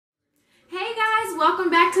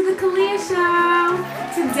welcome back to the Kalia show.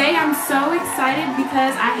 Today I'm so excited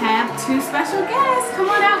because I have two special guests. Come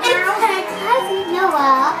on out, girls. It's her cousin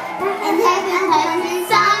Noelle and her cousin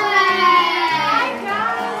Summer. Hi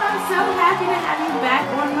guys, I'm so happy to have you back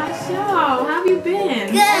on my show. How have you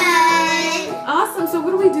been? Good. Awesome, so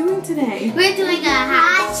what are we doing today? We're doing a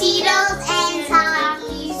hot Cheetos and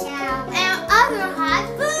Taki and other hot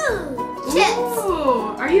food. Chips.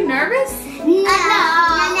 Ooh, are you nervous? No.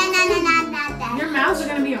 Your mouths are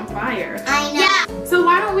going to be on fire. I know. Yeah. So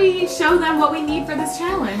why don't we show them what we need for this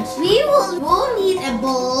challenge? We'll need a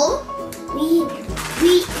bowl. We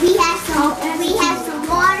have some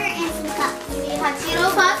water and some cups. We need hot Cheeto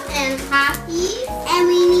puffs and Takis. And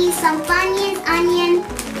we need some Funyuns, onion,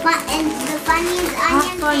 and the Funyuns,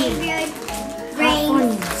 onion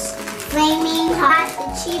favorite flaming hot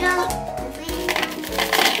Cheetos.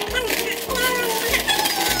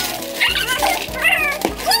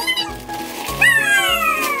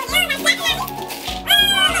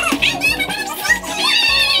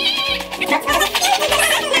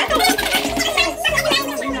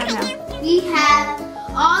 We have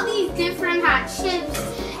all these different hot chips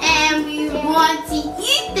and we want to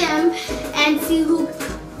eat them and see who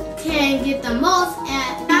can get the most.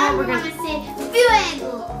 And now we're going to say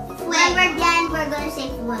fuego. When we're done, we're going to say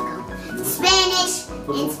fuego.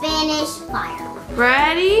 In Spanish, fire.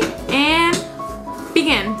 Ready and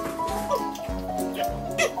begin.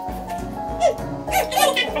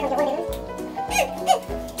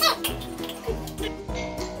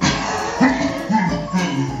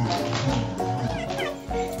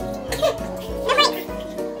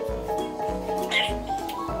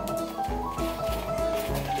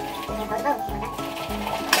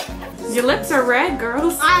 Your lips are red,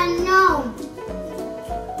 girls. I know.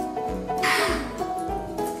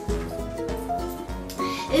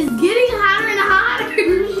 It's getting hotter and hotter.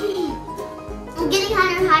 It's getting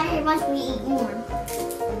hotter and hotter once we eat more.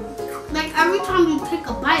 Like every time you take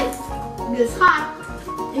a bite, it gets hot,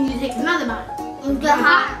 and you take another bite. It gets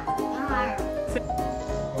hot and hotter.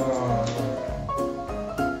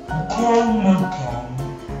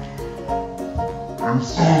 I'm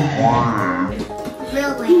so hungry.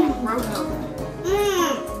 Really?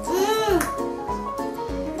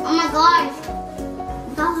 Oh my gosh.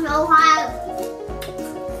 That's so hot.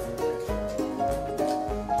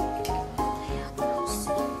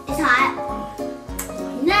 It's hot.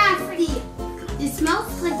 Nasty. It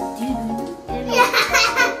smells like doo-doo.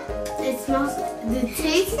 It smells, the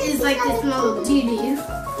taste is like the smell of doo-doo.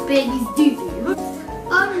 Baby's doo-doo.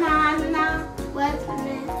 Oh no. What's in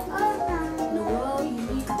it?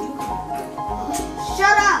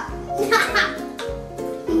 Shut up!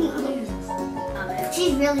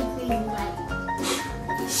 She's really crazy, right?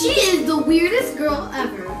 She is the weirdest girl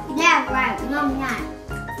ever. Yeah, right. No, I'm not.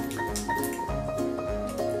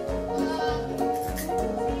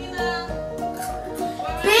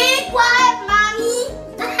 Be quiet, mommy!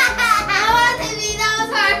 I want to be those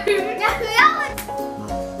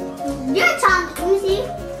Your tongue, you see?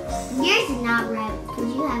 Yours is not red because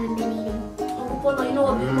you haven't been eating. You know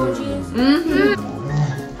what emoji is? Mm-hmm.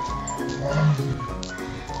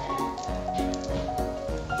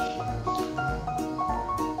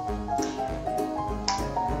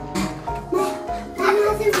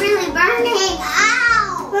 It's really burning.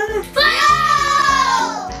 Ow!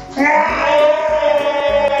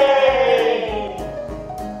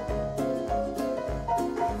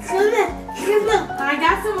 I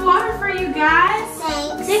got some water for you guys.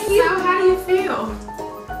 Thanks. Thank you. So how do you feel?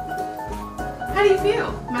 How do you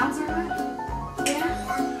feel? Mouths are red? Yeah?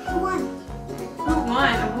 Who won? Who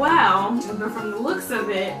won? Well, but from the looks of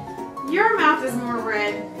it, your mouth is more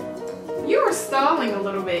red. You were stalling a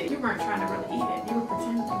little bit. You weren't trying to really eat it. You were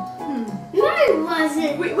pretending. No, it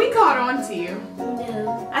wasn't. We caught on to you.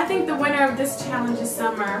 No. I think the winner of this challenge is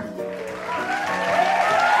Summer.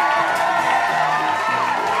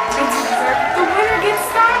 The winner gets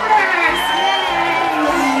Starburst! Yay!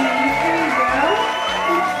 Here you go.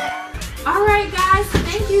 Alright guys,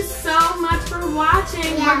 thank you so much for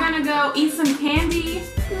watching. Yeah. We're gonna go eat some candy,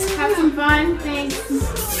 have some fun. Thanks.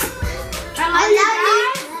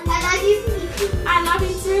 I love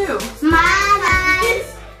you too. Bye, guys.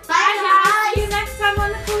 Bye guys. See you next time on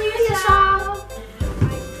the Kalia show.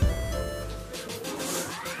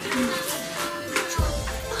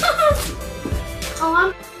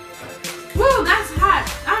 Woo, that's hot.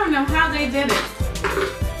 I don't know how they did it.